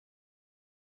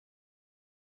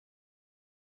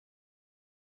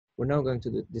We're now going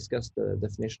to discuss the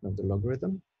definition of the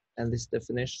logarithm, and this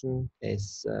definition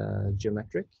is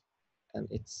geometric, and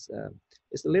it's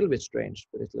a little bit strange,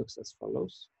 but it looks as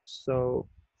follows. So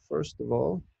first of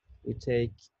all, we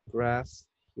take graph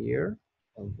here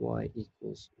of y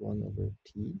equals 1 over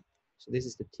t. So this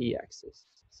is the t-axis.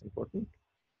 It's important.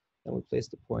 Then we place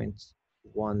the point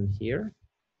 1 here,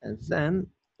 and then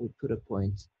we put a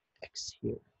point x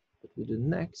here. What we do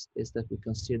next is that we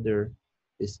consider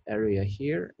this area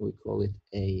here, we call it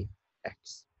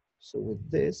ax. So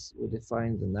with this, we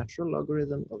define the natural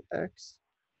logarithm of x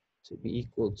to be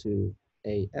equal to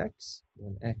ax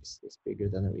when x is bigger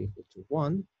than or equal to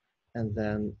 1, and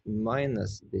then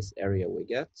minus this area we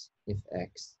get if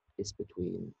x is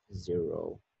between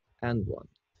 0 and 1.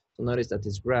 So notice that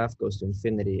this graph goes to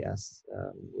infinity as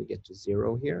we get to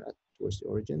 0 here towards the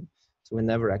origin. So we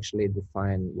never actually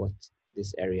define what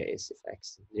this area is, if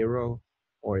x is 0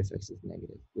 or if x is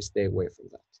negative. We stay away from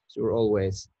that. So we're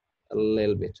always a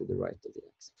little bit to the right of the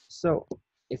x. So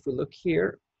if we look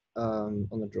here on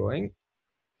the drawing,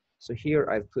 so here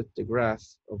I've put the graph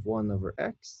of 1 over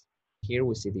x. Here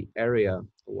we see the area of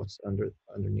what's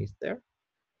underneath there.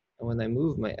 And when I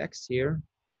move my x here,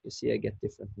 you see I get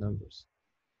different numbers.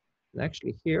 And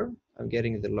actually here, I'm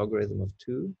getting the logarithm of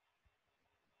 2.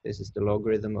 This is the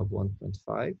logarithm of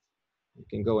 1.5. You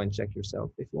can go and check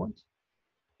yourself if you want.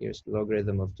 Here's the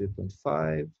logarithm of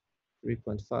 2.5,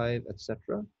 3.5,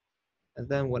 etc. And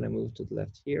then when I move to the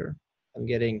left here, I'm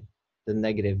getting the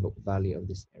negative value of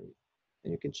this area.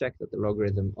 And you can check that the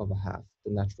logarithm of a half,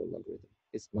 the natural logarithm,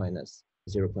 is minus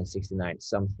 0.69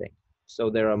 something. So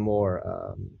there are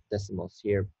more decimals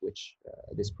here, which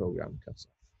this program cuts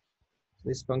off. So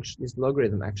this function, this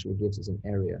logarithm actually gives us an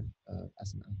area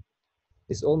as an output.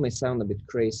 This all may sound a bit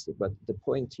crazy, but the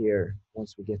point here,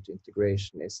 once we get to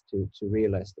integration, is to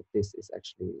realize that this is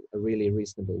actually a really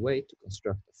reasonable way to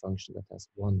construct a function that has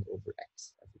 1 over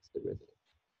x as its derivative.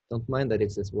 Don't mind that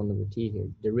it says 1 over t here.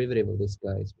 Derivative of this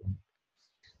guy is 1.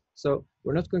 So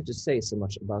we're not going to say so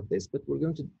much about this, but we're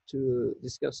going to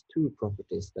discuss 2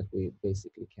 properties that we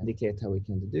basically can indicate how we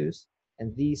can deduce.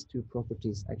 And these 2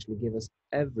 properties actually give us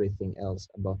everything else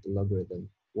about the logarithm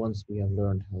once we have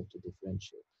learned how to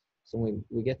differentiate. So when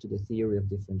we get to the theory of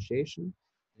differentiation,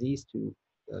 these 2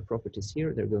 properties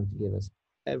here, they're going to give us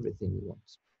everything we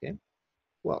want, okay?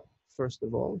 Well, first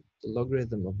of all, the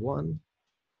logarithm of 1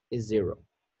 is 0.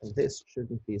 And this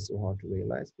shouldn't be so hard to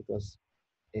realize, because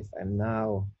if I'm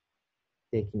now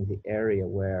taking the area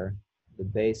where the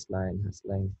baseline has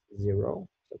length 0,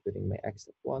 so putting my x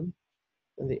at 1,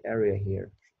 then the area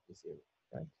here should be 0,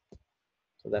 right?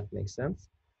 So that makes sense.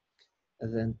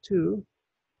 And then 2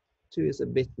 is a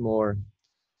bit more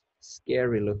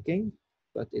scary looking,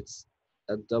 but it's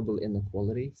a double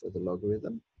inequality for the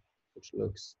logarithm, which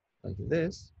looks like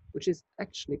this, which is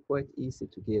actually quite easy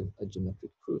to give a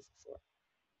geometric proof for.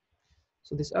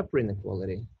 So this upper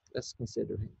inequality, let's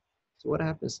consider it. So what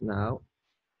happens now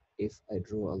if I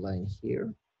draw a line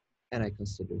here and I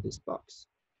consider this box?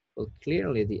 Well,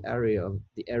 clearly the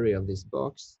area of this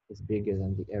box is bigger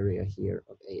than the area here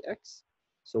of ax.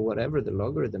 So whatever the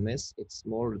logarithm is, it's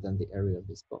smaller than the area of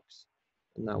this box.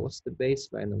 And now what's the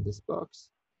baseline of this box?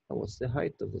 And what's the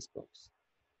height of this box?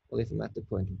 Well, if I'm at the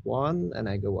point 1 and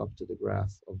I go up to the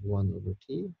graph of 1 over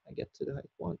t, I get to the height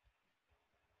 1.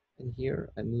 And here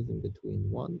I'm moving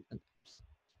between 1 and x.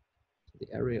 So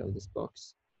the area of this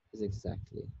box is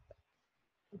exactly that.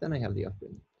 And then I have the upper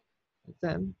inequality. And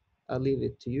then I'll leave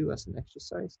it to you as an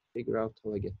exercise to figure out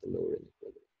how I get the lower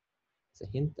inequality. As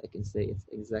a hint, I can say it's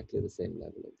exactly the same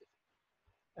level of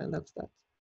difference. And that's that.